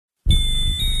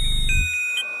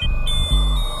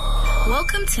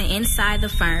Welcome to Inside the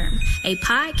Firm, a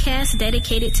podcast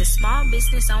dedicated to small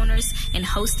business owners and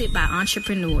hosted by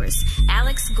entrepreneurs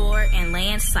Alex Gore and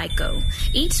Lance Psycho.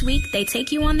 Each week, they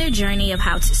take you on their journey of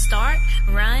how to start,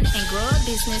 run, and grow a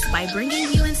business by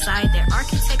bringing you inside their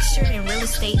architecture and real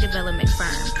estate development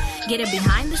firm. Get a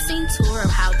behind-the-scenes tour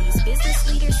of how these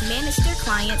business leaders manage their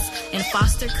clients and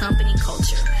foster company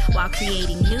culture while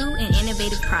creating new and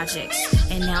innovative projects.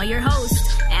 And now your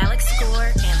hosts, Alex Gore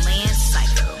and Lance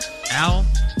Psycho. Al,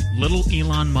 little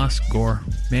Elon Musk Gore.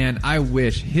 Man, I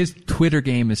wish his Twitter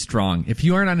game is strong. If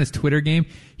you aren't on his Twitter game,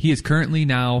 he is currently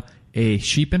now a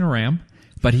sheep and a ram,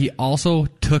 but he also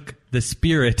took the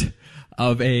spirit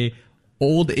of a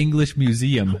old English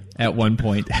museum at one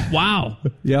point. Wow.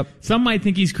 Yep. Some might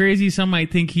think he's crazy. Some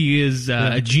might think he is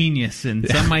a genius. And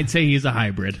some might say he's a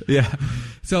hybrid. Yeah.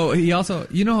 So he also,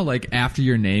 you know, like after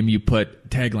your name, you put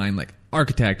tagline like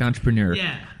architect, entrepreneur.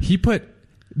 Yeah. He put,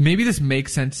 maybe this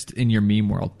makes sense in your meme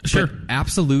world. Sure.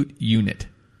 Absolute unit.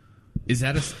 Is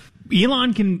that a...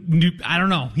 Elon can do, I don't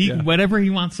know. Whatever he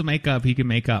wants to make up, he can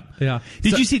make up. Yeah.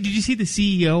 Did you see the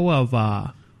CEO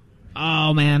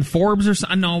of Forbes or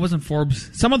something? No, it wasn't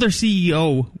Forbes. Some other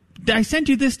CEO. I sent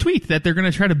you this tweet that they're going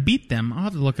to try to beat them. I'll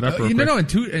have to look it up real quick. No, in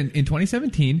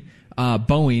 2017,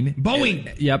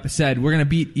 Boeing said we're going to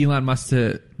beat Elon Musk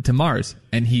to Mars,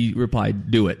 and he replied,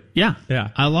 "Do it." Yeah.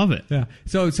 I love it. Yeah.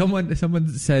 So someone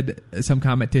said some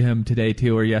comment to him today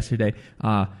too, or yesterday.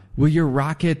 Will your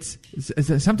rockets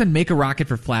something make a rocket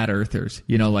for flat earthers?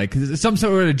 You know, like some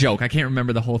sort of joke. I can't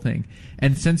remember the whole thing.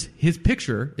 And since his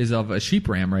picture is of a sheep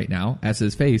ram right now as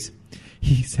his face,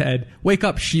 he said, "Wake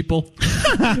up, sheeple."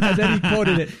 And then he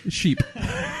quoted it, "Sheep."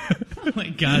 Oh my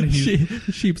God,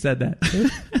 sheep said that.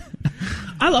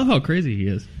 I love how crazy he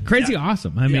is. Crazy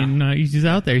awesome. I mean, he's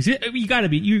out there. You got to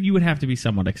be. You would have to be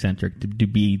somewhat eccentric to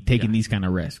be taking these kind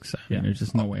of risks. I mean, there's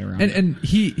just no way around it. And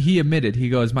he admitted, he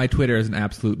goes, "My Twitter is an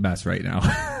absolute mess right now,"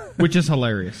 which is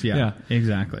hilarious. Yeah,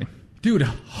 exactly. Dude,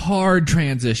 hard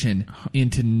transition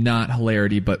into not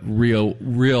hilarity, but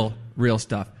real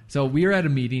stuff. So we were at a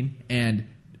meeting, and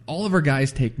all of our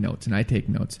guys take notes, and I take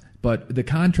notes. But the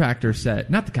contractor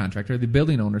said, not the contractor, the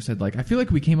building owner said, like, I feel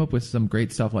like we came up with some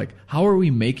great stuff. Like, how are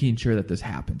we making sure that this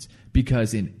happens?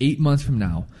 Because in 8 months from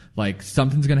now, like,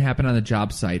 something's going to happen on the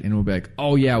job site, and we'll be like,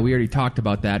 oh, yeah, we already talked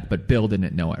about that, but Bill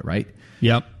didn't know it, right?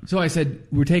 Yep. So I said,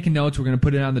 we're taking notes. We're going to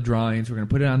put it on the drawings. We're going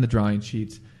to put it on the drawing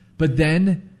sheets. But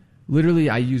then, literally,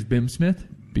 I use BIMsmith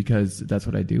because that's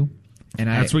what I do. And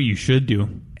that's what you should do.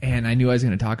 And I knew I was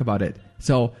going to talk about it.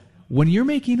 So when you're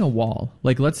making a wall,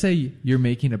 like let's say you're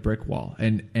making a brick wall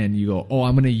and you go, oh,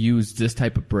 I'm going to use this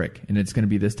type of brick and it's going to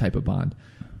be this type of bond.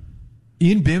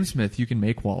 In BIMsmith, you can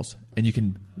make walls and you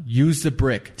can use the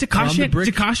brick. Does it cost you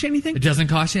anything? It doesn't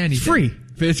cost you anything.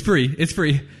 It's free. It's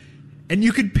free. And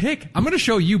you can pick. I'm going to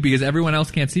show you because everyone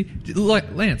else can't see.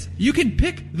 Lance, you can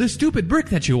pick the stupid brick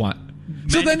that you want.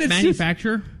 So then it's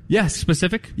manufacturer? Yes.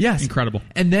 Specific? Yes. Incredible.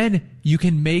 And then you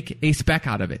can make a spec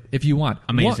out of it if you want.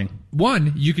 Amazing.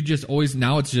 One, you could just always,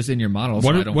 now it's just in your model.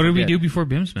 What did we do before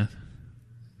BIMsmith?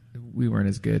 We weren't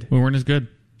as good. We weren't as good.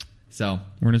 So.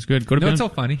 Weren't as good. Go to it's so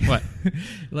funny. What?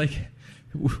 Like,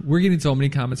 we're getting so many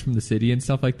comments from the city and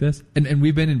stuff like this. And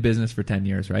we've been in business for 10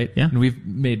 years, right? Yeah. And we've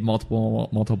made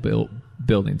multiple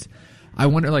buildings. I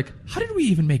wonder, like, how did we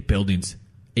even make buildings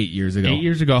 8 years ago? 8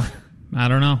 years ago. I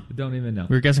don't know. I don't even know.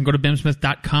 We were guessing. Go to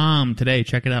BIMsmith.com today.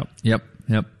 Check it out. Yep.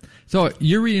 So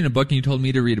you're reading a book, and you told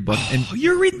me to read a book. And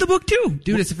you're reading the book too,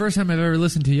 dude. It's the first time I've ever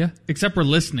listened to you. Except we're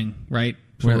listening, right?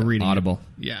 So we're reading Audible.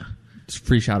 Yeah. It's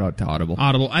free shout out to Audible.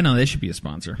 I know they should be a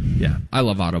sponsor. Yeah, I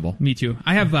love Audible. Me too.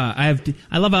 I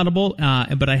love Audible,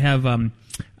 but I have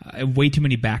way too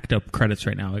many backed up credits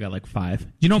right now. I got like 5.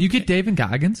 You get David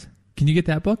Goggins? Can you get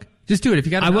that book? Just do it if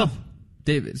you got it. I will.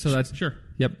 David. So that's sure.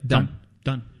 Yep. Done.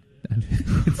 I'm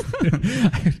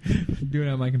doing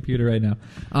it on my computer right now.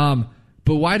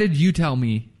 But why did you tell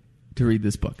me to read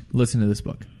this book? Listen to this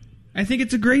book. I think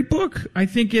it's a great book. I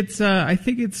think it's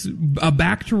a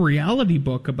back to reality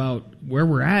book about where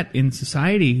we're at in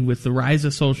society with the rise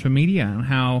of social media and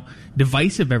how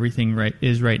divisive everything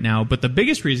is right now. But the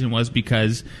biggest reason was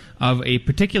because of a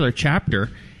particular chapter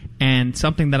and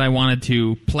something that I wanted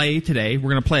to play today.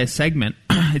 We're going to play a segment.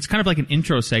 It's kind of like an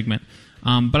intro segment.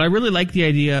 But I really like the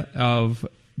idea of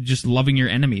just loving your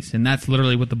enemies, and that's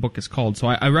literally what the book is called. So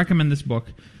I recommend this book.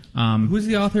 Who's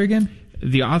the author again?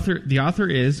 The author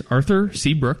is Arthur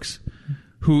C. Brooks,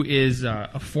 who is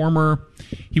a former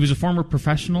he was a former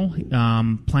professional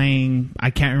playing, I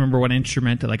can't remember what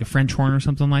instrument, like a French horn or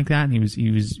something like that. And he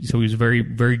was a very,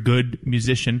 very good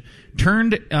musician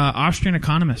turned Austrian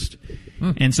economist.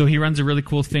 And so he runs a really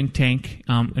cool think tank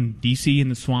in DC in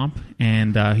the swamp,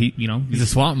 and he's a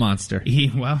swamp monster.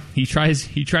 He tries.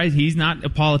 He's not a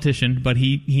politician, but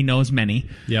he knows many.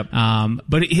 Yep.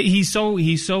 But he's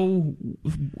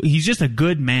just a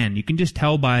good man. You can just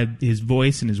tell by his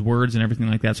voice and his words and everything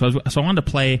like that. So I wanted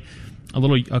to play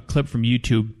a clip from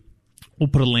YouTube. We'll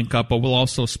put a link up, but we'll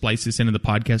also splice this into the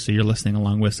podcast so you're listening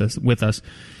along with us.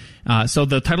 So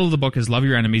the title of the book is Love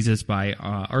Your Enemies. It's by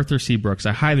Arthur C. Brooks.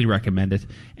 I highly recommend it.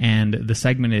 And the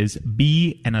segment is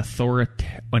Be an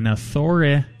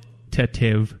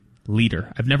Authoritative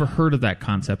Leader. I've never heard of that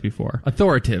concept before.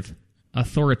 Authoritative.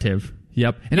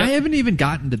 Yep. And Yep. I haven't even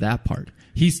gotten to that part.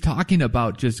 He's talking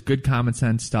about just good common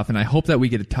sense stuff, and I hope that we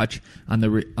get a touch on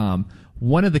the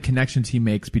one of the connections he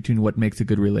makes between what makes a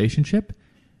good relationship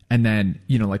and then,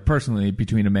 like personally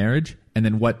between a marriage, and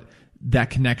then what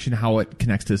that connection, how it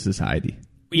connects to society.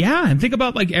 Yeah, and think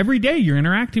about like every day you're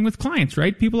interacting with clients,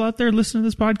 right? People out there listening to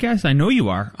this podcast, I know you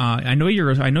are. I know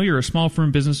you're a small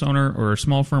firm business owner or a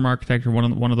small firm architect or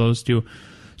one of those two.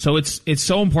 So it's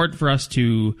so important for us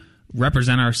to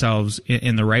represent ourselves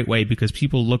in the right way, because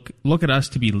people look at us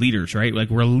to be leaders, right? Like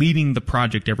we're leading the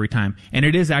project every time, and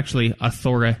it is actually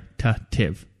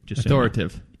authoritative.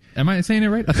 Authoritative. So Am I saying it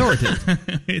right? Authoritative.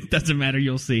 It doesn't matter.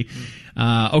 You'll see.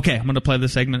 Okay, I'm going to play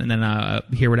this segment and then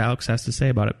hear what Alex has to say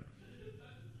about it.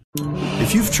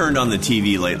 If you've turned on the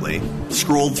TV lately,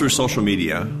 scrolled through social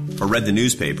media, or read the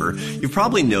newspaper, you've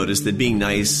probably noticed that being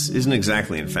nice isn't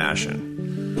exactly in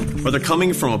fashion. Whether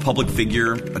coming from a public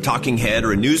figure, a talking head,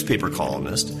 or a newspaper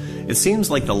columnist, it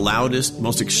seems like the loudest,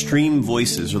 most extreme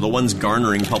voices are the ones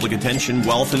garnering public attention,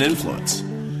 wealth, and influence.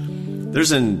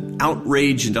 There's an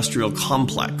outrage industrial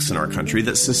complex in our country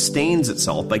that sustains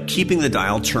itself by keeping the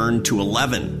dial turned to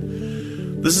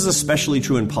 11. This is especially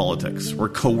true in politics, where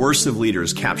coercive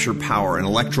leaders capture power in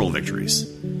electoral victories.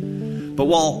 But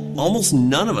while almost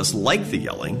none of us like the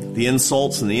yelling, the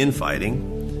insults, and the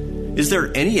infighting, is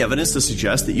there any evidence to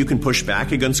suggest that you can push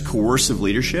back against coercive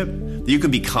leadership? That you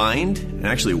can be kind and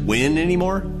actually win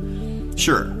anymore?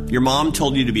 Sure, your mom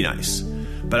told you to be nice.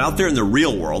 But out there in the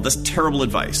real world, that's terrible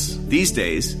advice. These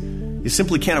days, you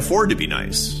simply can't afford to be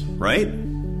nice, right?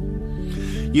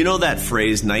 You know that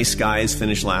phrase, nice guys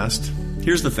finish last?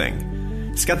 Here's the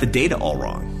thing. It's got the data all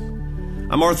wrong.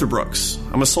 I'm Arthur Brooks.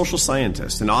 I'm a social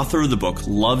scientist and author of the book,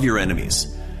 Love Your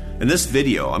Enemies. In this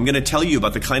video, I'm going to tell you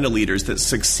about the kind of leaders that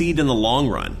succeed in the long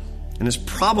run, and is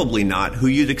probably not who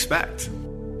you'd expect.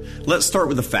 Let's start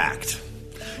with a fact.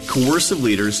 Coercive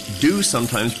leaders do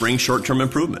sometimes bring short-term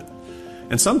improvement.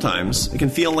 And sometimes it can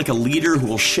feel like a leader who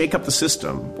will shake up the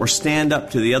system or stand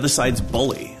up to the other side's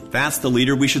bully. That's the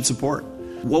leader we should support.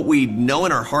 What we know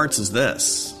in our hearts is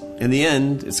this. In the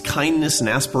end, it's kindness and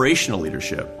aspirational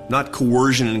leadership, not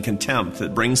coercion and contempt,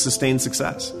 that brings sustained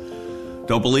success.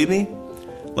 Don't believe me?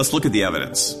 Let's look at the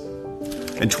evidence.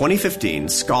 In 2015,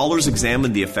 scholars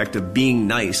examined the effect of being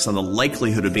nice on the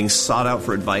likelihood of being sought out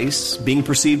for advice, being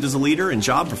perceived as a leader, and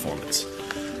job performance.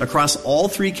 Across all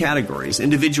three categories,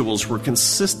 individuals who were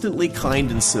consistently kind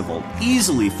and civil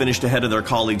easily finished ahead of their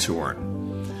colleagues who weren't.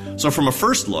 So from a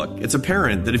first look, it's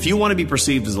apparent that if you want to be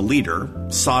perceived as a leader,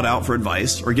 sought out for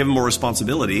advice, or given more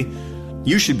responsibility,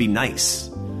 you should be nice.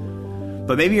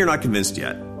 But maybe you're not convinced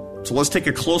yet. So let's take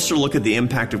a closer look at the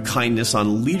impact of kindness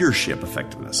on leadership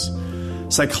effectiveness.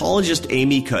 Psychologist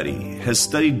Amy Cuddy has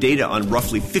studied data on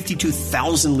roughly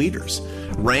 52,000 leaders,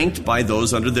 ranked by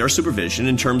those under their supervision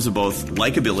in terms of both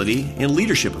likability and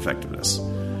leadership effectiveness.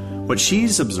 What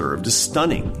she's observed is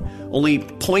stunning. Only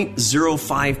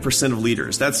 0.05% of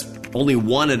leaders, that's only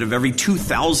 1 out of every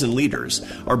 2,000 leaders,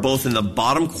 are both in the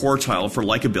bottom quartile for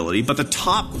likability, but the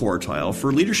top quartile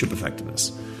for leadership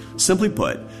effectiveness. Simply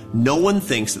put, no one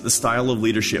thinks that the style of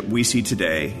leadership we see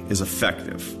today is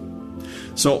effective.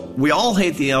 So we all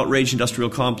hate the outrage industrial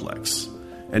complex.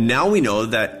 And now we know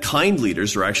that kind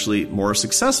leaders are actually more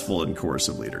successful than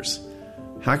coercive leaders.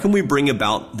 How can we bring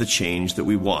about the change that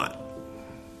we want?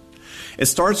 It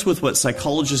starts with what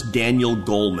psychologist Daniel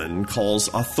Goleman calls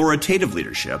authoritative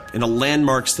leadership in a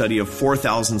landmark study of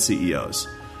 4,000 CEOs.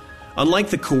 Unlike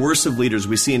the coercive leaders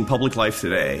we see in public life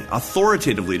today,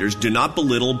 authoritative leaders do not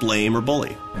belittle, blame, or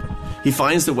bully. He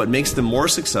finds that what makes them more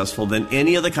successful than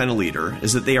any other kind of leader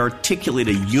is that they articulate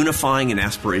a unifying and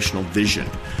aspirational vision,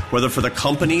 whether for the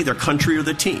company, their country, or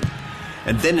their team,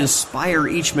 and then inspire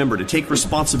each member to take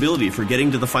responsibility for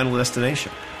getting to the final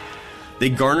destination. They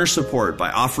garner support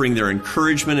by offering their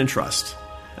encouragement and trust.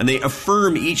 and they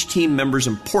affirm each team member's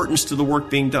importance to the work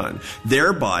being done,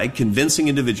 thereby convincing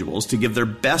individuals to give their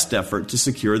best effort to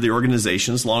secure the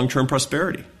organization's long-term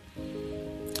prosperity.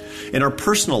 In our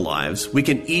personal lives, we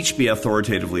can each be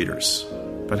authoritative leaders,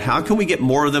 but how can we get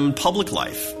more of them in public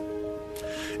life?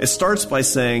 It starts by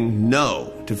saying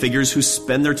no to figures who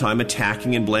spend their time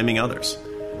attacking and blaming others.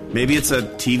 Maybe it's a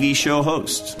TV show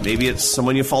host. Maybe it's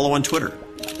someone you follow on Twitter.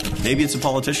 Maybe it's a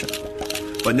politician.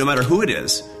 But no matter who it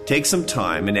is, take some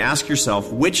time and ask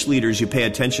yourself which leaders you pay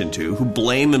attention to who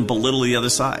blame and belittle the other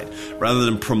side, rather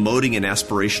than promoting an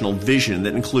aspirational vision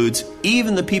that includes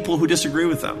even the people who disagree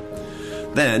with them.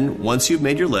 Then, once you've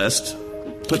made your list,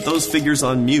 put those figures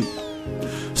on mute.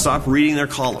 Stop reading their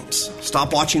columns.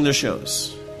 Stop watching their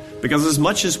shows. Because as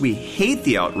much as we hate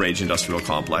the outrage industrial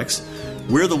complex,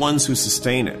 we're the ones who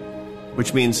sustain it,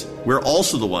 which means we're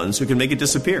also the ones who can make it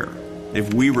disappear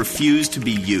if we refuse to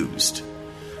be used.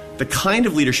 The kind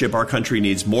of leadership our country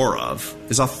needs more of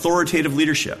is authoritative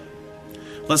leadership.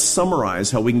 Let's summarize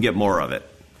how we can get more of it.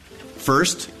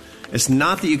 First, it's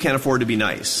not that you can't afford to be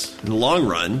nice. In the long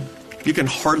run, you can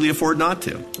hardly afford not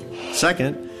to.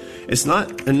 Second, it's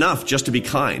not enough just to be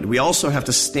kind. We also have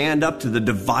to stand up to the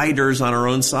dividers on our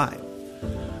own side.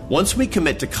 Once we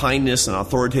commit to kindness and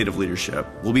authoritative leadership,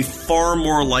 we'll be far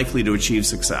more likely to achieve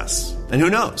success. And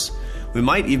who knows, we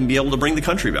might even be able to bring the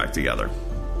country back together.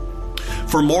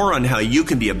 For more on how you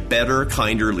can be a better,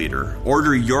 kinder leader,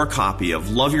 order your copy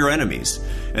of Love Your Enemies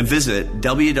and visit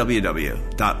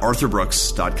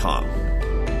www.arthurbrooks.com.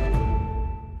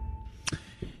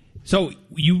 So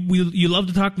you love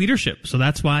to talk leadership. So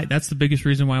that's the biggest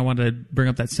reason why I wanted to bring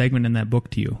up that segment in that book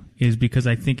to you, is because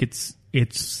I think it's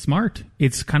smart.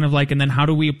 It's kind of like, and then how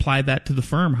do we apply that to the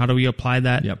firm? How do we apply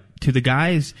that to the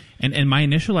guys? And my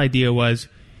initial idea was,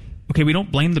 okay, we don't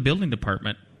blame the building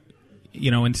department.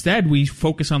 Instead we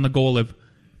focus on the goal of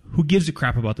who gives a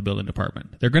crap about the building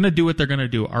department. They're going to do what they're going to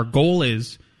do. Our goal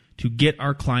is to get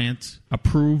our clients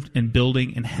approved and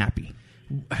building and happy.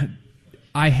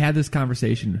 I had this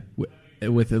conversation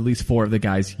with at least 4 of the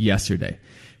guys yesterday.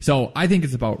 So I think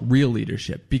it's about real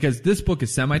leadership, because this book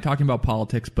is talking about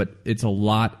politics, but it's a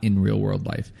lot in real world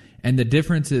life. And the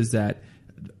difference is that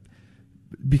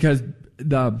because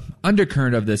the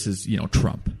undercurrent of this is,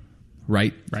 Trump,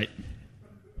 right? Right.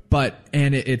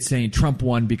 And it's saying Trump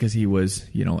won because he was,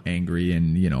 angry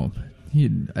and,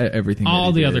 everything.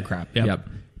 All the other crap. Yep.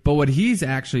 But what he's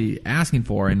actually asking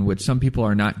for, and which some people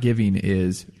are not giving,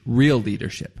 is real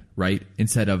leadership, right?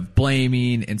 Instead of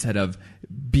blaming, instead of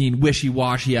being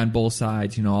wishy-washy on both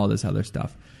sides, all this other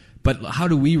stuff. But how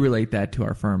do we relate that to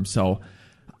our firm? So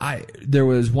there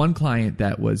was one client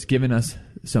that was giving us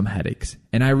some headaches.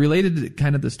 And I related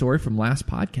kind of the story from last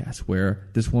podcast where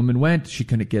this woman went, she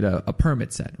couldn't get a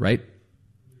permit set, right?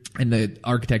 And the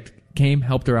architect came,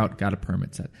 helped her out, got a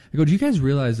permit set. I go, do you guys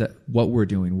realize that what we're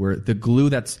doing, we're the glue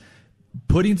that's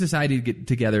putting society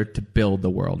together to build the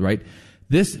world, right?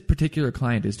 This particular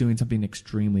client is doing something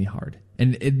extremely hard,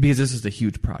 and because this is a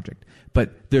huge project.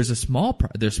 But there's small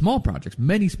projects,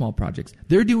 many small projects.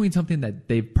 They're doing something that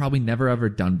they've probably never ever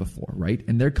done before, right?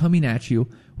 And they're coming at you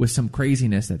with some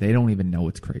craziness that they don't even know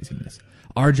it's craziness.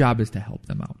 Our job is to help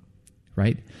them out,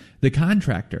 right? The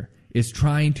contractor is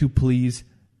trying to please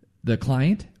the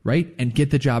client, right? And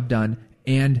get the job done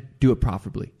and do it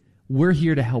profitably. We're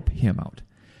here to help him out.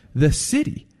 The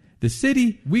city,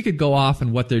 we could go off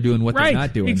on what they're doing, what they're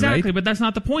not doing, exactly, right? but that's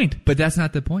not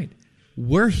the point.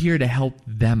 We're here to help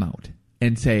them out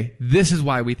and say, this is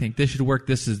why we think this should work.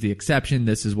 This is the exception.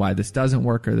 This is why this doesn't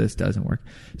work, or this doesn't work.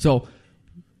 So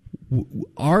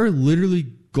our literally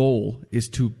goal is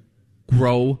to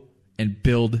grow and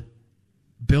build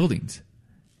buildings.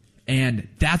 And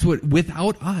that's what,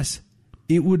 without us,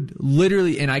 it would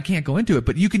literally, and I can't go into it,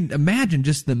 but you can imagine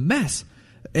just the mess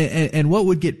and what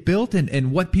would get built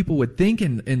and what people would think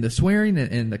and the swearing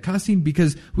and the cussing,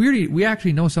 because we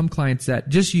actually know some clients that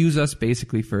just use us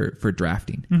basically for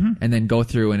drafting and then go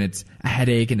through, and it's a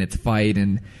headache and it's a fight,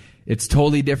 and it's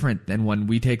totally different than when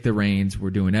we take the reins.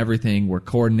 We're doing everything. We're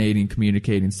coordinating,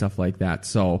 communicating, stuff like that.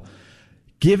 So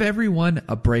give everyone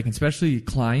a break, especially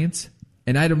clients.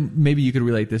 And maybe you could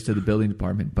relate this to the building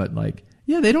department, but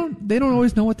they don't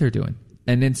always know what they're doing.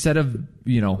 And instead of,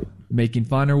 making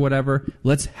fun or whatever,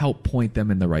 let's help point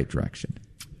them in the right direction.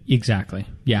 Exactly.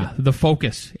 Yeah. The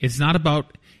focus. It's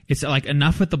like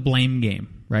enough with the blame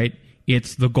game, right?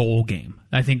 It's the goal game.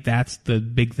 I think that's the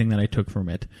big thing that I took from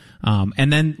it.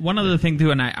 And then one other thing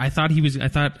too, and I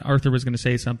thought Arthur was going to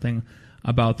say something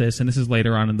about this, and this is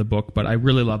later on in the book, but I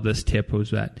really love this tip,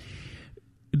 was that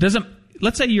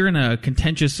let's say you're in a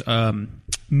contentious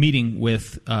meeting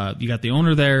with you got the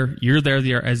owner there, you're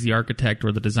there as the architect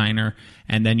or the designer,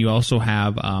 and then you also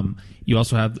have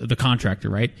the contractor,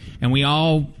 right? And we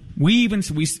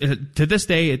to this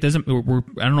day, it doesn't. I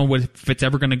don't know if it's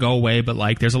ever going to go away, but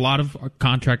like there's a lot of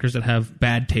contractors that have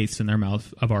bad tastes in their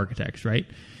mouth of architects, right?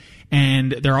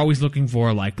 And they're always looking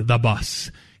for like the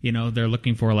bus. They're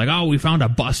looking for like, oh, we found a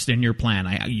bust in your plan.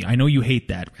 I know you hate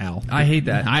that, Al. I hate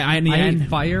that. I hate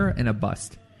fire and a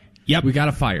bust. Yep, we got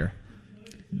a fire.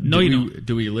 No, you don't.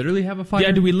 Do we literally have a fire?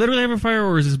 Yeah, do we literally have a fire,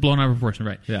 or is this blown out of proportion?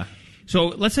 Right. Yeah. So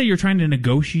let's say you're trying to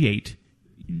negotiate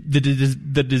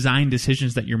the design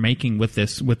decisions that you're making with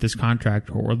this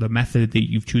contract or the method that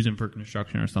you've chosen for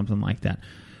construction or something like that.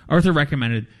 Arthur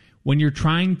recommended when you're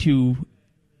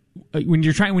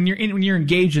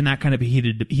engaged in that kind of a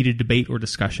heated debate or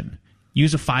discussion,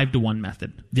 use a 5-to-1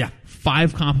 method. Yeah.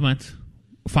 5 compliments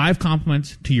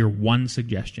to your 1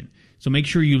 suggestion. So make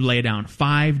sure you lay down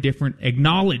 5 different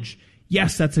acknowledge.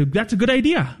 Yes, that's a good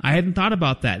idea. I hadn't thought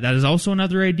about that. That is also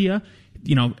another idea.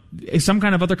 Some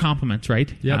kind of other compliments,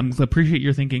 right? Yep. I appreciate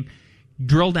your thinking.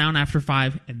 Drill down after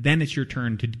 5, and then it's your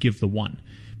turn to give the 1.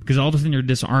 Because all of a sudden you're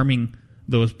disarming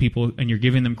those people and you're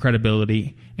giving them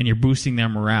credibility and you're boosting their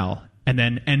morale. And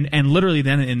then and literally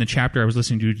then in the chapter I was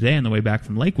listening to today on the way back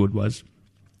from Lakewood was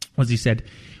he said,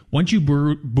 once you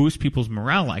boost people's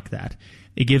morale like that,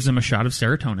 it gives them a shot of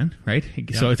serotonin, right?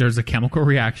 Yep. So there's a chemical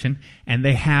reaction, and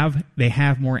they have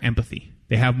more empathy.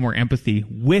 They have more empathy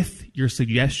with your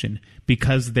suggestion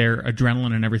because their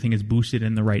adrenaline and everything is boosted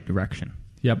in the right direction.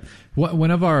 Yep. One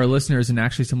of our listeners, and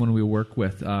actually someone we work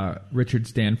with, Richard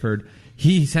Stanford,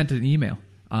 he sent an email,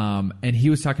 and he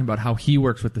was talking about how he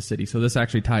works with the city. So this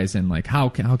actually ties in, like, how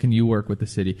can you work with the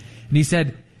city? And he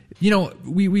said,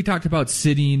 we talked about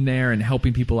sitting there and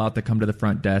helping people out that come to the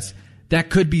front desk. That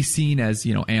could be seen as,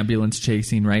 ambulance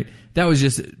chasing, right? That was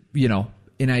just,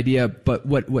 an idea. But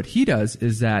what he does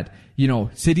is that,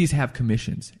 cities have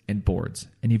commissions and boards,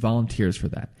 and he volunteers for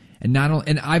that. And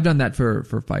and I've done that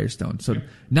for Firestone. So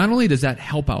not only does that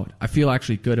help out, I feel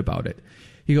actually good about it.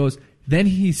 He goes, then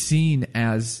he's seen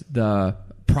as the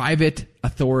private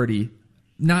authority,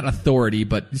 not authority,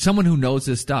 but someone who knows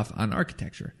this stuff on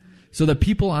architecture. So the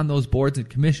people on those boards and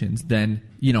commissions then,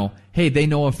 hey, they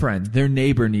know a friend, their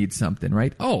neighbor needs something,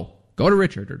 right? Oh, go to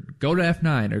Richard or go to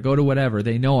F9 or go to whatever.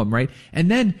 They know him, right? And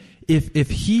then if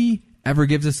he ever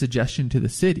gives a suggestion to the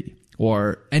city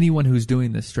or anyone who's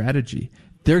doing this strategy,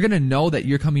 they're going to know that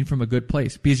you're coming from a good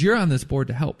place because you're on this board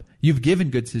to help. You've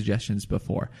given good suggestions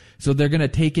before. So they're going to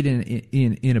take it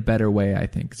in a better way, I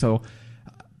think. So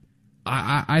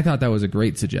I thought that was a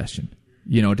great suggestion,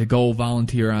 to go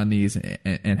volunteer on these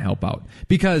and help out.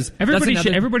 Because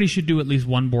everybody should do at least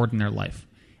one board in their life.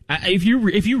 If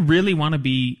you really want to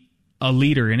be a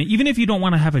leader, and even if you don't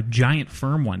want to have a giant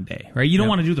firm one day, right? You don't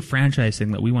want to do the franchise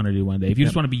thing that we want to do one day. If you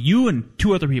just want to be you and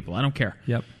 2 other people, I don't care.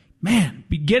 Yep. Man,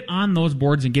 get on those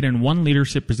boards and get in one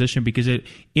leadership position because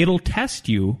it'll test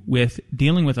you with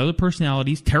dealing with other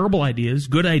personalities, terrible ideas,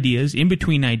 good ideas, in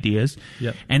between ideas,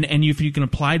 yep. And if you can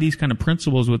apply these kind of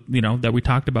principles with that we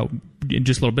talked about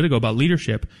just a little bit ago about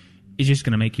leadership, it's just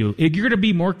going to make you're going to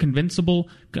be more convincing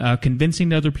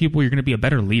to other people. You're going to be a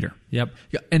better leader. Yep,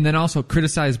 and then also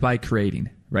criticize by creating.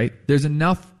 Right, there's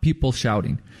enough people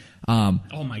shouting.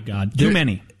 Oh my God, too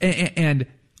many and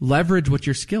leverage what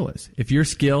your skill is. If your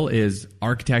skill is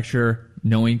architecture,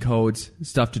 knowing codes,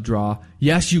 stuff to draw,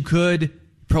 yes, you could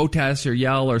protest or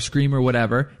yell or scream or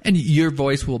whatever, and your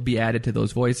voice will be added to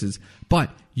those voices. But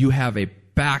you have a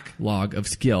backlog of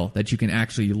skill that you can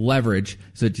actually leverage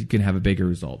so that you can have a bigger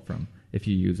result from if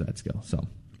you use that skill. So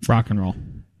rock and roll.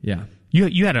 Yeah.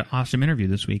 You had an awesome interview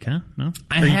this week, huh? No?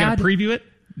 Are you going to preview it?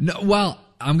 No. Well,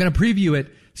 I'm going to preview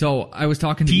it. So I was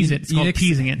talking to It's called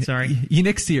teasing it, sorry.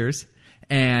 Enoch Sears.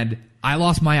 And I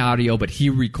lost my audio, but he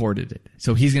recorded it.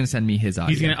 So he's going to send me his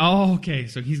audio. Okay.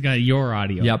 So he's got your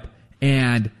audio. Yep.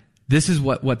 And this is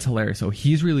what's hilarious. So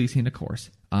he's releasing a course.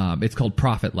 It's called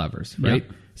Profit Levers, right?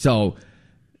 Yep. So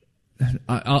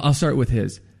I'll start with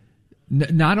his.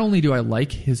 Not only do I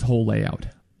like his whole layout,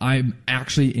 I'm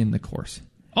actually in the course.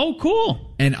 Oh,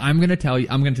 cool. And I'm going to tell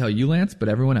you, Lance, but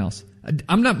everyone else,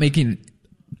 I'm not getting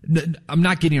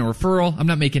a referral. I'm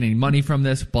not making any money from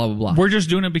this, blah, blah, blah. We're just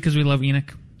doing it because we love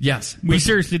Enoch. Yes. We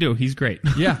seriously do. He's great.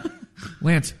 Yeah.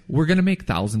 Lance, we're going to make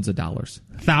thousands of dollars.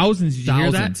 Thousands? Did you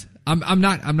hear that? I'm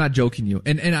not joking you.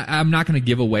 And I'm not going to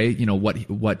give away,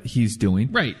 what he's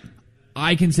doing. Right.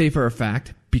 I can say for a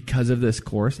fact, because of this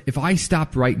course, if I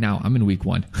stopped right now, I'm in week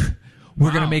 1.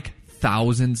 We're going to make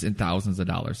thousands and thousands of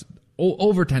dollars.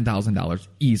 Over $10,000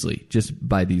 easily just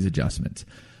by these adjustments,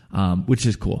 which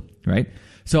is cool, right?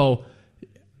 So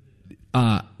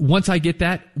once I get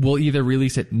that, we'll either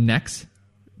release it next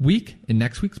week in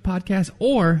next week's podcast,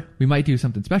 or we might do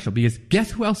something special because guess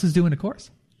who else is doing a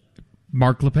course?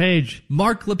 Mark LePage.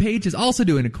 Mark LePage is also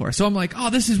doing a course. So I'm like, oh,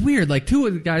 this is weird. Like, two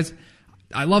of the guys,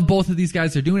 I love both of these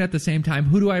guys. They're doing it at the same time.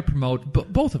 Who do I promote?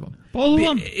 Both of them. Both of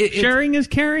them. Sharing is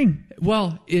caring.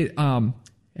 Well,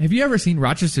 have you ever seen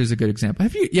Rochester's a good example?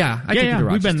 Have you? Yeah, I took you to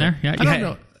Rochester. We've been there. Yeah, I don't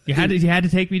know. You had to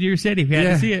take me to your city. We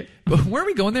had to see it. But weren't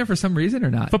we going there for some reason or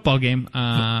not? Football game.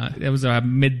 It was a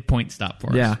midpoint stop for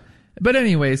us. Yeah. But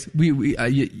anyways,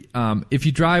 if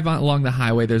you drive along the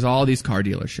highway, there's all these car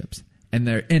dealerships.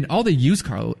 And all the used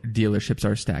car dealerships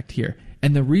are stacked here.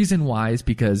 And the reason why is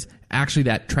because actually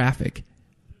that traffic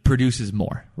produces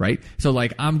more, right? So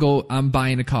like I'm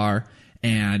buying a car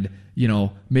and,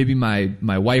 maybe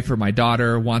my wife or my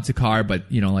daughter wants a car, but,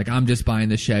 like I'm just buying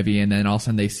the Chevy and then all of a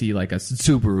sudden they see like a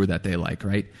Subaru that they like,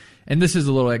 right? And this is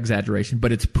a little exaggeration,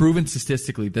 but it's proven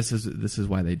statistically this is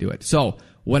why they do it. So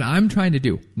what I'm trying to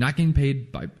do, not getting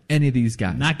paid by any of these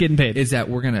guys. Not getting paid. Is that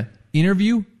we're going to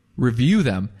interview, review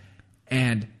them,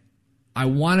 and I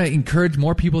want to encourage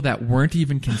more people that weren't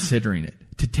even considering it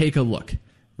to take a look,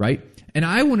 right? And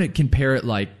I wouldn't compare it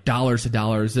like dollars to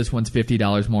dollars. This one's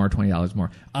 $50 more, $20 more.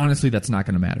 Honestly, that's not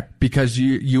going to matter because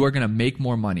you are going to make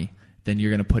more money than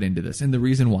you're going to put into this. And the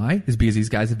reason why is because these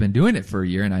guys have been doing it for a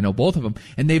year, and I know both of them,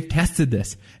 and they've tested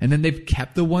this. And then they've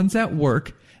kept the ones that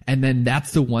work, and then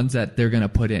that's the ones that they're going to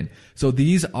put in. So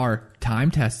these are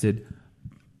time-tested,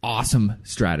 awesome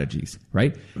strategies,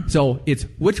 right? So it's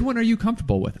which one are you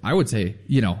comfortable with? I would say,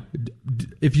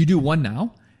 if you do one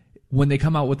now, when they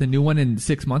come out with a new one in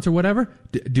 6 months or whatever,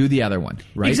 do the other one,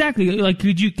 right? Exactly. Like,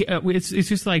 could you? It's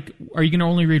just like, are you going to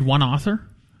only read one author?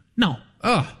 No.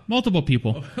 Multiple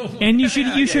people, and you should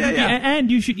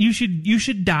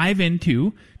dive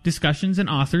into discussions and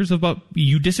authors about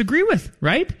you disagree with,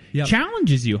 right? Yep.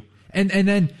 Challenges you, and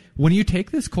then when you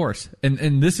take this course,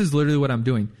 and this is literally what I'm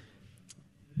doing.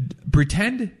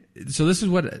 Pretend. So this is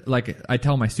what like I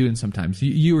tell my students sometimes.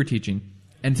 You were teaching,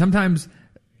 and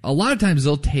a lot of times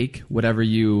they'll take whatever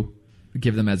you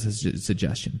give them as a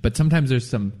suggestion, but sometimes there's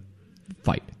some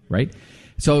fight, right?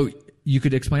 So you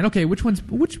could explain, okay, which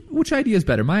idea is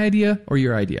better, my idea or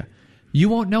your idea? You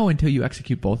won't know until you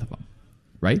execute both of them,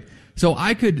 right? So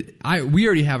we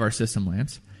already have our system,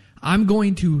 Lance. I'm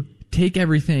going to take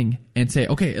everything and say,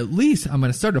 okay, at least I'm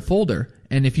going to start a folder,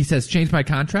 and if he says change my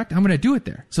contract, I'm going to do it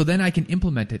there. So then I can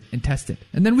implement it and test it,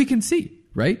 and then we can see,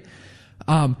 right?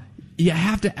 You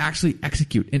have to actually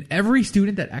execute, and every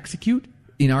student that execute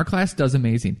in our class does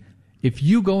amazing. If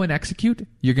you go and execute,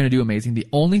 you're going to do amazing. The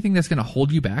only thing that's going to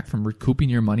hold you back from recouping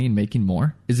your money and making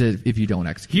more is if you don't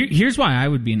execute. Here's why I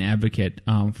would be an advocate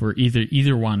for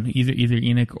either one, either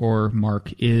Enoch or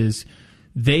Mark, is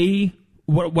they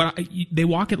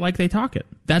walk it like they talk it.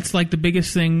 That's like the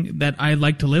biggest thing that I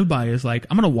like to live by is like,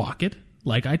 I'm going to walk it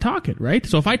like I talk it, right?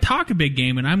 So if I talk a big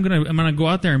game and I'm gonna go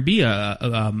out there and be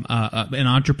an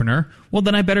entrepreneur, well,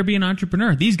 then I better be an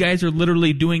entrepreneur. These guys are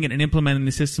literally doing it and implementing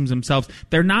the systems themselves.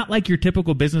 They're not like your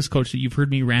typical business coach that you've heard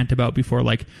me rant about before.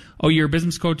 Like, oh, you're a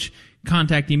business coach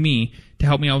contacting me to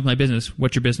help me out with my business.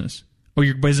 What's your business? Oh,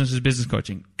 your business is business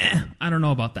coaching. I don't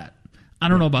know about that.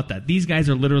 These guys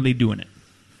are literally doing it.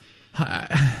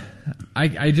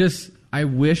 I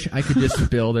wish I could just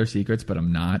spill their secrets, but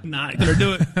I'm not. Not gonna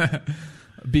do it.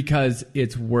 Because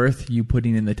it's worth you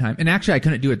putting in the time. And actually, I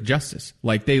couldn't do it justice.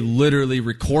 Like, they literally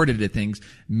recorded the things,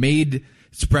 made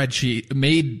spreadsheet,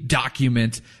 made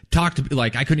documents, I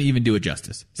couldn't even do it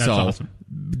justice. That's awesome.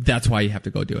 That's why you have to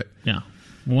go do it. Yeah.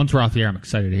 Well, once we're off the air, I'm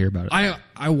excited to hear about it.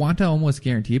 I want to almost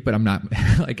guarantee it, but I'm not,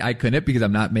 I couldn't because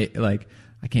I'm not,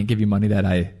 I can't give you money that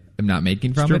I am not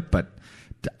making from it, but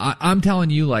I'm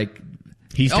telling you,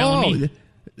 he's telling me.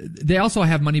 They also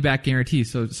have money back guarantees,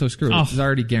 so screw it. It's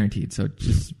already guaranteed. So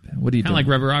just what are you doing? Kind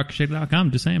of like ReverRockShake.com,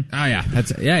 just saying. Oh yeah,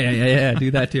 yeah. Do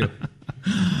that too.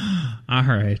 All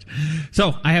right.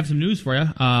 So I have some news for you.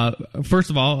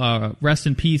 First of all, rest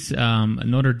in peace,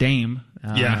 Notre Dame.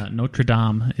 Notre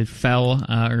Dame. It fell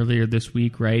earlier this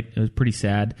week, right? It was pretty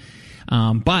sad.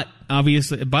 But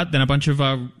then a bunch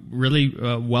of really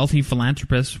wealthy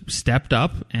philanthropists stepped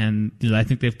up, and I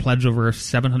think they've pledged over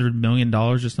 $700 million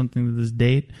or something to this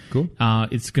date. Cool.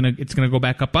 It's gonna go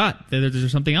back up, but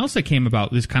there's something else that came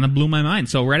about. This kind of blew my mind.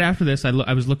 So right after this,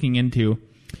 I was looking into.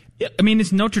 I mean,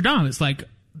 it's Notre Dame. It's like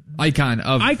icon,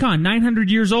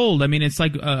 900 years old. I mean, it's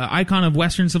like icon of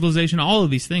Western civilization. All of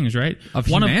these things, right? Of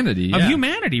humanity, of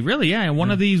humanity, really. Yeah,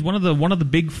 one of the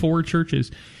big four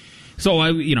churches. So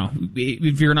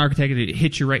if you're an architect, it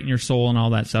hits you right in your soul and all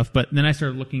that stuff. But then I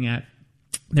started looking at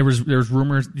there was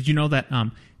rumors. Did you know that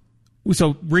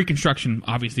so reconstruction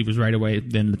obviously was right away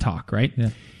then the talk, right? Yeah.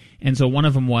 And so one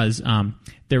of them was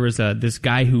there was this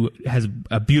guy who has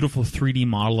a beautiful 3D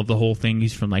model of the whole thing.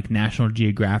 He's from like National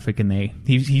Geographic, and he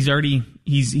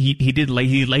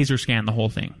laser scanned the whole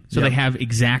thing, so they have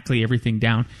exactly everything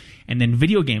down. And then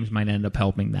video games might end up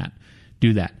helping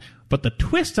do that. But the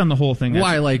twist on the whole thing,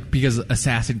 Why? Like because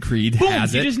Assassin's Creed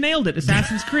has it. You just nailed it.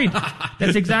 Assassin's Creed.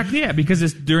 That's exactly it. Because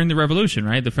it's during the Revolution,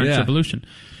 right? The French Revolution.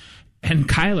 And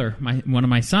Kyler, one of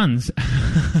my sons,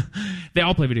 they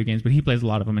all play video games, but he plays a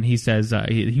lot of them. And he says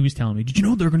he was telling me, "Did you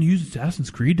know they're going to use Assassin's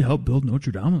Creed to help build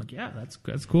Notre Dame?" I'm like, "Yeah,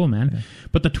 that's cool, man." Yeah.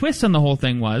 But the twist on the whole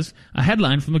thing was a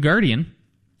headline from The Guardian,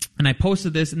 and I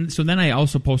posted this. And so then I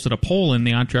also posted a poll in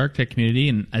the Entre-Architect community,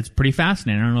 and it's pretty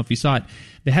fascinating. I don't know if you saw it.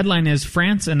 The headline is: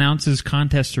 France announces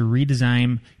contest to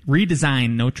redesign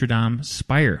Notre Dame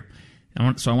spire. I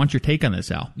want your take on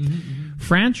this, Al.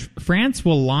 France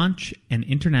will launch an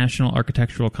international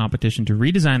architectural competition to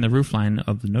redesign the roofline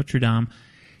of the Notre Dame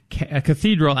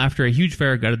Cathedral after a huge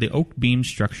fire gutted the oak beam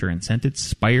structure and sent its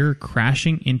spire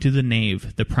crashing into the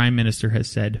nave, the Prime Minister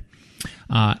has said.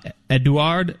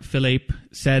 Edouard Philippe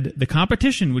said the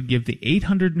competition would give the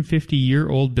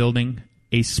 850-year-old building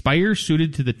a spire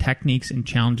suited to the techniques and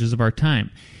challenges of our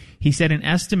time. He said an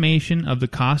estimation of the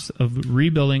cost of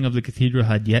rebuilding of the cathedral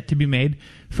had yet to be made.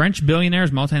 French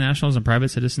billionaires, multinationals, and private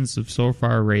citizens have so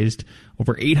far raised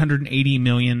over 880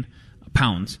 million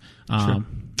pounds. Or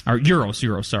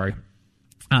euros, sorry.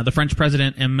 The French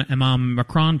president, Emmanuel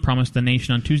Macron, promised the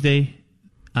nation on Tuesday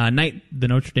night the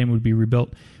Notre Dame would be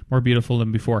rebuilt more beautiful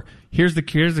than before. Here's the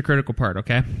critical part,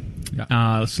 okay?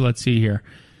 Yeah. So let's see here.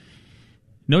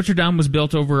 Notre Dame was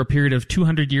built over a period of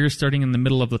 200 years, starting in the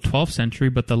middle of the 12th century,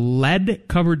 but the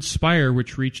lead-covered spire,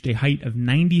 which reached a height of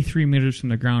 93 meters from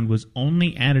the ground, was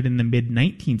only added in the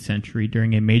mid-19th century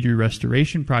during a major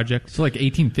restoration project. So like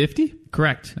 1850?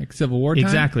 Correct. Like Civil War time?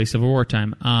 Exactly, Civil War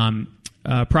time.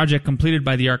 A project completed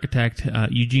by the architect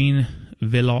Eugene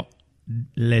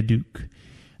Viollet-le-Duc.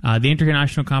 The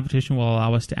international competition will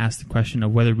allow us to ask the question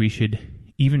of whether we should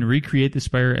even recreate the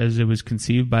spire as it was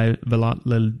conceived by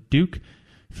Viollet-le-Duc,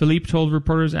 Philippe told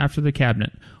reporters after the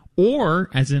cabinet, or,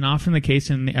 as is often the case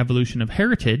in the evolution of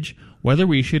heritage, whether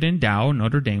we should endow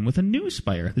Notre Dame with a new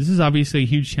spire. This is obviously a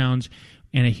huge challenge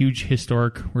and a huge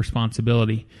historic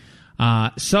responsibility.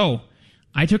 So,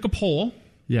 I took a poll.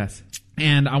 Yes.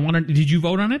 And I wanted... Did you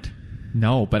vote on it?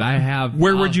 No, but I have...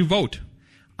 Where would you vote?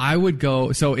 I would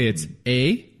go... So, it's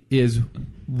A is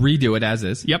redo it as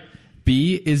is. Yep.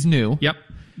 B is new. Yep.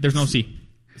 There's no C.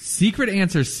 Secret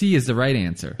answer C is the right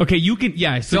answer. Okay, you can...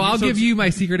 Yeah. So I'll give you my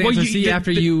secret answer C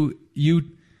after you...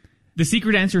 The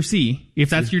secret answer C, if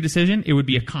that's your decision, it would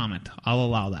be a comment. I'll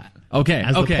allow that. Okay.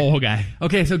 As the poll guy.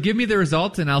 Okay, so give me the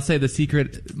results and I'll say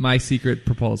my secret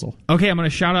proposal. Okay, I'm going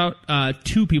to shout out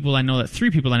three people I know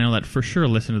that for sure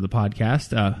listen to the podcast.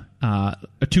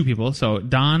 Two people. So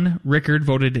Don Rickard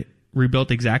voted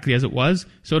rebuilt exactly as it was.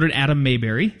 So did Adam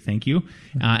Mayberry. Thank you.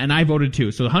 And I voted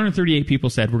too. So 138 people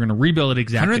said we're going to rebuild it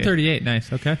exactly. 138.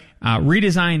 Nice. Okay.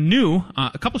 Redesign new.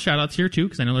 A couple shout outs here too,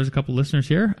 because I know there's a couple listeners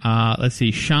here. Let's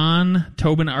see. Sean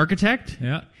Tobin, architect.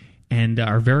 Yeah. And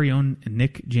our very own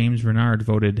Nick James Renard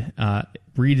voted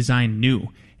redesign new.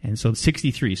 And so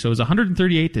 63. So it was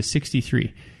 138 to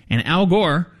 63. And Al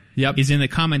Gore is in the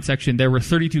comment section. There were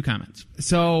 32 comments.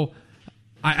 So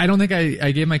I don't think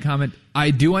I gave my comment.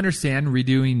 I do understand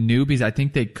redoing new because I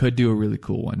think they could do a really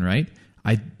cool one, right?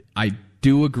 I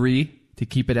do agree to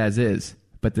keep it as is.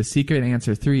 But the secret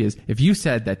answer 3 is, if you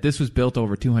said that this was built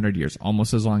over 200 years,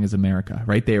 almost as long as America,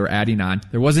 right? They were adding on.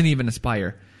 There wasn't even a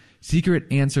spire.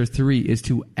 Secret answer 3 is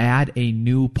to add a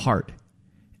new part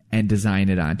and design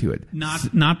it onto it.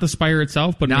 Not the spire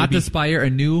itself, but not maybe the spire. A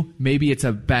new, maybe it's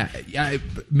a back.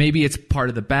 Maybe it's part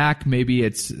of the back. Maybe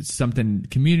it's something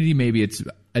community. Maybe it's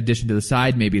addition to the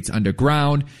side. Maybe it's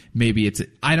underground. Maybe it's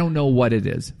I don't know what it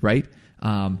is. Right?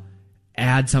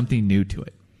 Add something new to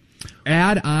it.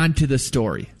 Add on to the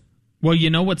story. Well, you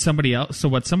know what somebody else. So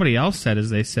what somebody else said is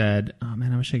they said, "Oh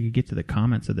man, I wish I could get to the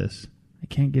comments of this. I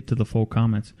can't get to the full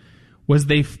comments." Was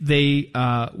they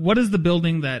what is the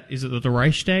building that is it the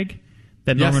Reichstag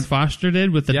that Norman Foster did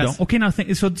with the dome? Okay, now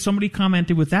so somebody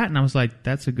commented with that, and I was like,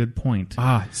 that's a good point.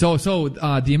 So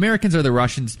the Americans or the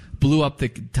Russians blew up the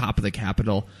top of the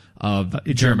capital of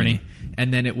Germany,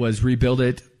 and then it was rebuild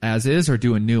it as is or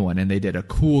do a new one, and they did a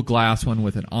cool glass one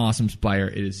with an awesome spire.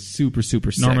 It is super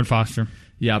super sick. Norman Foster.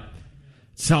 Yep.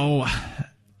 So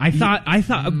I thought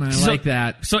like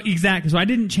that. So exactly. So I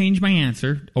didn't change my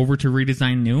answer over to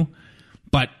redesign new.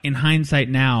 But in hindsight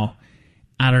now,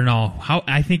 I don't know how.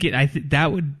 I think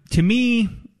that would, to me,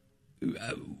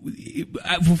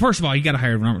 well, first of all, you got to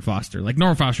hire Norman Foster. Like,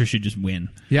 Norman Foster should just win.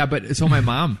 Yeah, but so my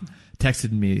mom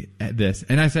texted me this,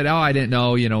 and I said, "Oh, I didn't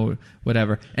know,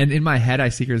 whatever." And in my head, I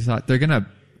secretly thought they're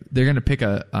gonna pick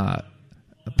a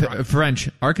French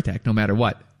architect, no matter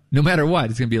what. No matter what,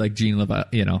 it's gonna be like Jean Leval,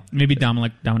 Maybe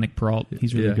Dominic Perrault.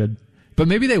 He's really good. But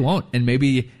maybe they won't, and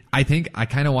maybe I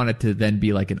kind of want it to then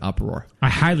be like an uproar. I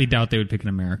highly doubt they would pick an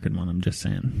American one. I'm just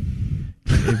saying.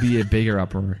 It'd be a bigger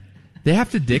uproar. They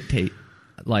have to dictate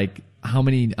like how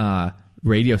many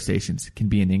radio stations can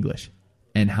be in English,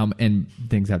 and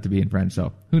things have to be in French.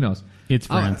 So who knows? It's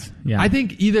France. Yeah, I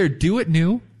think either do it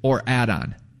new or add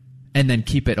on, and then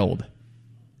keep it old.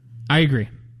 I agree.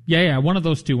 Yeah. One of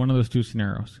those two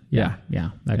scenarios. Yeah.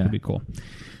 That could be cool.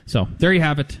 So there you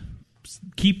have it.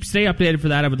 Stay updated for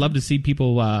that. I would love to see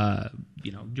people,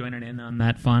 joining in on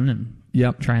that fun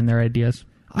and trying their ideas.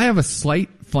 I have a slight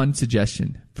fun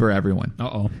suggestion for everyone.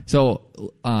 Uh-oh. So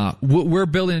we're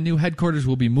building a new headquarters.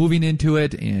 We'll be moving into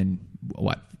it in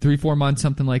 3-4 months,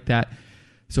 something like that.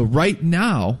 So right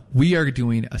now we are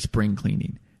doing a spring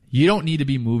cleaning. You don't need to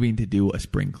be moving to do a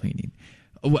spring cleaning.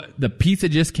 The pizza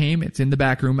just came. It's in the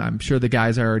back room. I'm sure the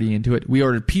guys are already into it. We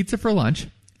ordered pizza for lunch.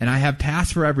 And I have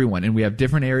tasks for everyone, and we have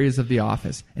different areas of the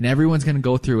office. And everyone's going to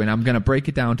go through, and I'm going to break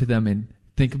it down to them and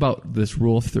think about this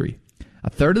rule of 3. A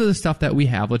third of the stuff that we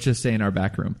have, let's just say in our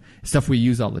back room, is stuff we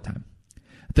use all the time.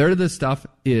 A third of the stuff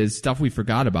is stuff we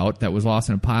forgot about that was lost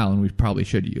in a pile and we probably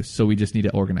should use. So we just need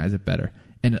to organize it better.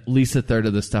 And at least a third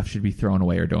of the stuff should be thrown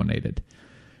away or donated.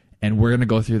 And we're going to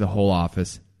go through the whole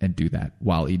office and do that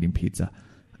while eating pizza.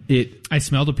 I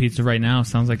smell the pizza right now.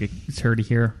 Sounds like it's already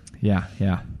here. Yeah.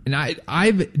 And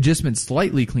I've just been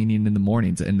slightly cleaning in the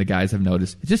mornings, and the guys have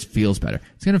noticed it just feels better.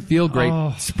 It's going to feel great.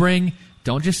 Oh. Spring,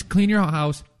 don't just clean your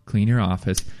house, clean your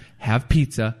office. Have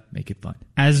pizza, make it fun.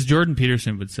 As Jordan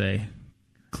Peterson would say,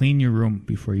 clean your room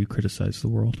before you criticize the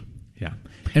world. Yeah.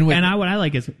 What I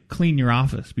like is clean your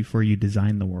office before you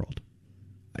design the world.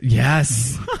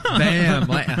 Yes. Bam.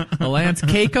 Lance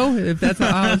Keiko, if that's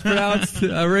how it's pronounced,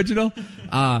 original.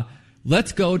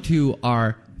 Let's go to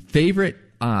our favorite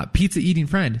pizza eating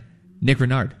friend, Nick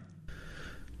Renard.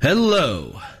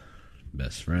 Hello,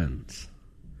 best friends.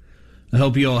 I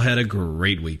hope you all had a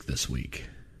great week this week.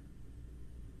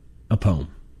 A poem.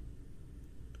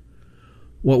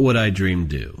 What would I dream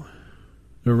do?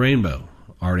 The rainbow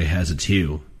already has its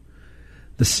hue.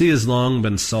 The sea has long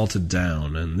been salted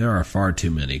down, and there are far too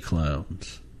many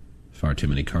clowns, far too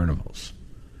many carnivals.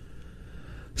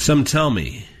 Some tell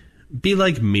me, be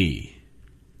like me.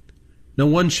 No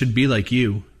one should be like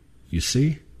you, you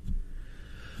see?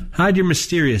 Hide your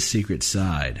mysterious secret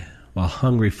side, while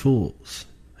hungry fools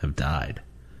have died,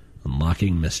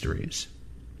 unlocking mysteries.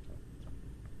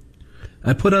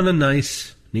 I put on a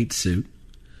nice, neat suit,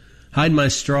 hide my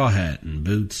straw hat and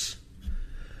boots,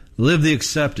 live the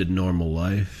accepted normal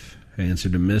life, answer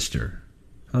to Mister,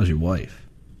 how's your wife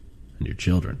and your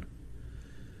children?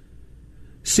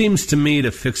 Seems to me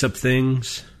to fix up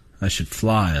things, I should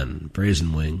fly on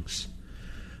brazen wings,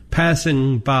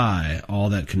 passing by all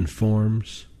that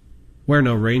conforms, wear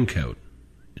no raincoat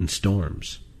in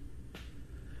storms,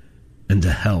 and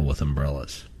to hell with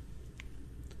umbrellas.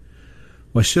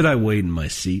 Why should I wait in my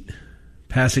seat,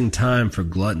 passing time for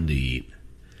glutton to eat?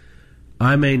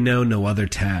 I may know no other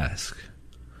task,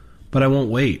 but I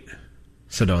won't wait,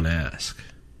 so don't ask.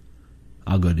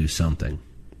 I'll go do something.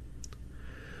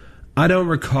 I don't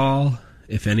recall,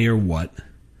 if any or what,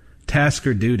 task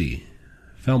or duty,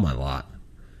 fell my lot.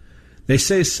 They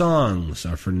say songs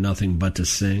are for nothing but to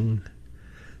sing,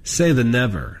 say the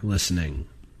never listening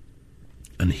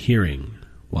and hearing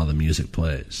while the music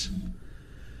plays.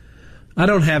 I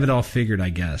don't have it all figured, I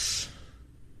guess.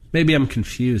 Maybe I'm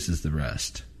confused as the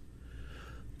rest.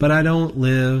 But I don't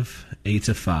live 8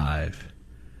 to 5.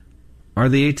 Are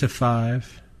the 8 to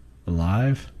 5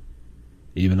 alive,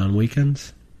 even on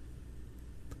weekends?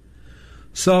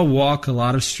 So I'll walk a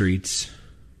lot of streets.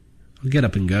 I'll get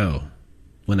up and go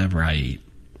whenever I eat.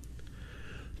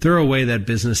 Throw away that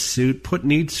business suit, put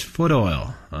neat foot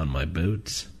oil on my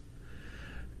boots,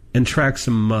 and track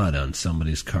some mud on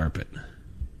somebody's carpet.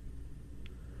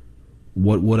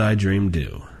 What Would I Dream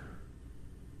Do?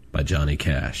 By Johnny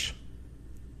Cash.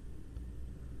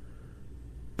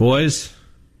 Boys,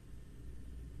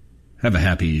 have a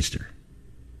happy Easter.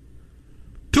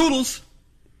 Toodles!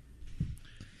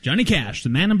 Johnny Cash, the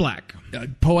Man in Black.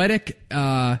 Poetic.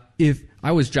 If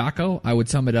I was Jocko, I would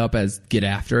sum it up as get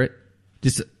after it.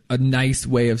 Just a nice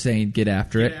way of saying get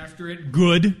after it. Get after it.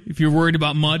 Good. If you're worried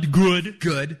about mud, good.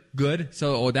 Good.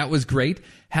 So that was great.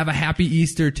 Have a happy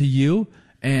Easter to you.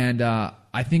 And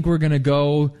I think we're going to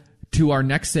go to our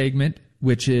next segment,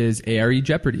 which is ARE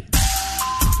Jeopardy.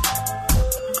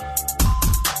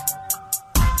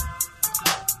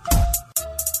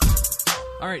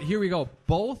 All right, here we go.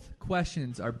 Both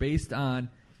questions are based on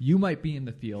you might be in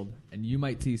the field and you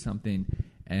might see something,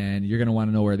 and you're going to want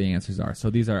to know where the answers are.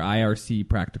 So these are IRC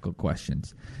practical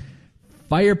questions.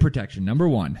 Fire protection, number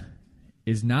 1,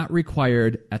 is not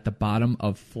required at the bottom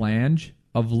of flange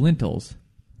of lintels,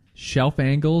 shelf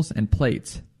angles, and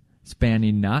plates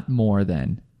spanning not more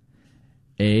than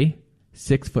A,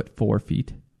 6 foot 4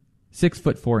 feet, 6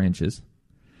 foot 4 inches,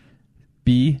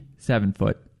 B, 7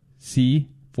 foot, C,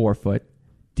 4 foot,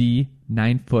 D,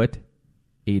 9 foot,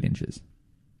 8 inches.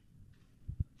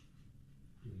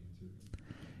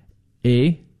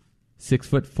 A, 6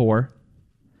 foot 4,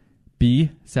 B,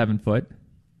 7 foot,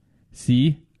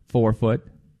 C, 4 foot,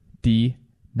 D,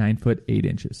 9 foot, 8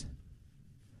 inches.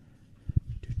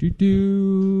 B,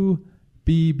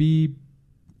 B,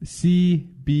 C,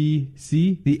 B,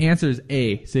 C. The answer is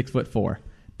A, 6 foot 4.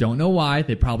 Don't know why.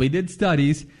 They probably did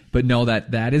studies, but know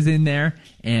that that is in there.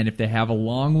 And if they have a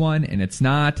long one and it's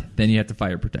not, then you have to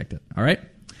fire protect it. All right?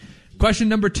 Question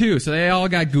number 2. So they all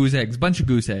got goose eggs, bunch of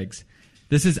goose eggs.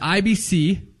 This is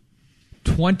IBC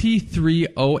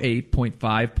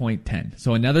 2308.5.10.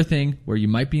 So another thing where you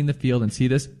might be in the field and see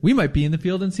this. We might be in the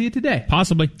field and see it today.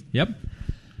 Possibly. Yep.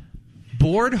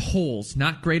 Bored holes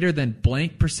not greater than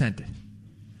blank percent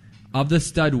of the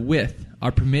stud width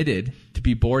are permitted to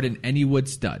be bored in any wood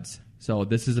studs. So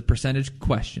this is a percentage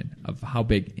question of how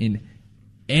big in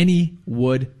any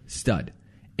wood stud.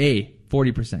 A,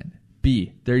 40%.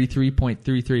 B,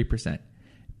 33.33%.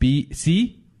 B,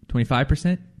 C,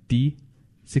 25%. D,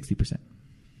 60%.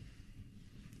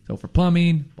 So for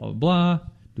plumbing, blah, blah,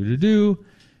 blah,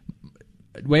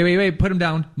 Wait, put them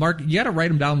down. Mark, you got to write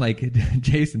them down like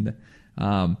Jason.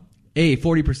 A,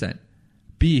 40%.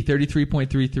 B,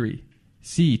 33.33.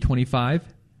 C,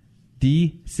 25.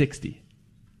 D, 60.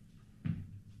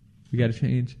 We got to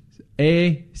change.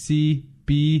 A, C,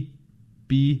 B,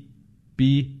 B,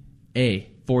 B, A.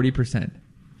 40%.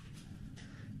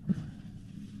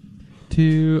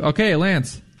 Okay,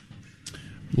 Lance.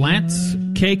 Lance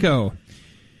Keiko.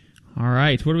 All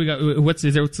right. What do we got? What's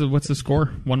the score?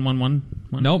 1-1-1?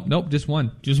 Nope, just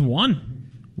one. Just one.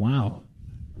 Wow.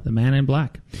 The man in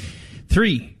black.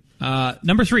 3.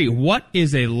 Number 3. What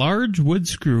is a large wood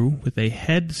screw with a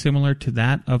head similar to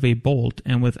that of a bolt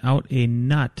and without a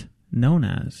nut known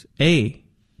as? A,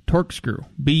 torque screw.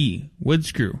 B, wood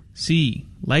screw. C,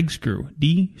 leg screw.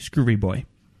 D, screwy boy.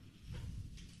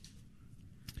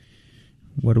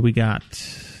 What do we got?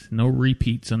 No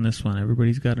repeats on this one.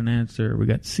 Everybody's got an answer. We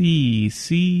got C,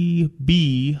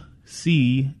 B,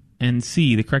 C, and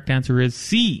C. The correct answer is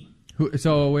C.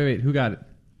 Wait. Who got it?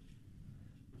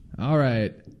 All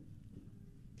right.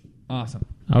 Awesome.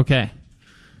 Okay.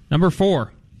 Number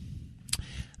 4.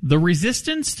 The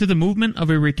resistance to the movement of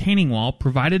a retaining wall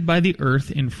provided by the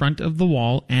earth in front of the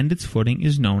wall and its footing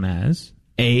is known as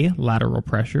A, lateral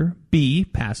pressure, B,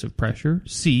 passive pressure,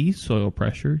 C, soil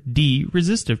pressure, D,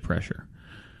 resistive pressure.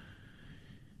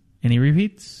 Any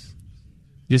repeats?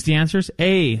 Just the answers?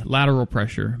 A, lateral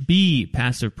pressure, B,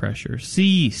 passive pressure,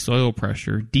 C, soil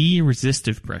pressure, D,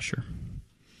 resistive pressure.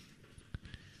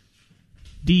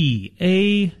 D,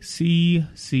 A, C,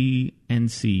 C,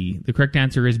 and C. The correct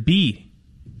answer is B.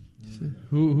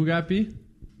 Who got B?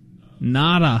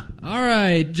 Nada. All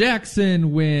right,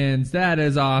 Jackson wins. That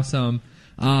is awesome.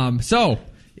 So,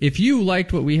 if you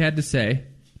liked what we had to say,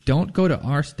 don't go to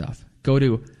our stuff. Go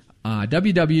to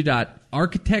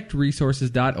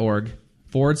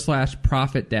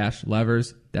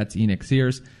www.architectresources.org/profit-levers. That's Enoch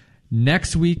Sears.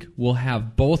 Next week, we'll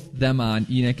have both them on,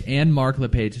 Enoch and Mark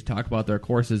LePage, to talk about their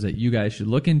courses that you guys should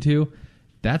look into.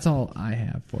 That's all I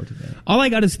have for today. All I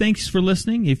got is thanks for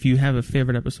listening. If you have a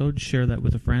favorite episode, share that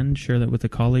with a friend, share that with a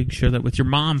colleague, share that with your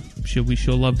mom.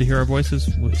 She'll love to hear our voices.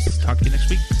 We'll talk to you next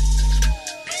week.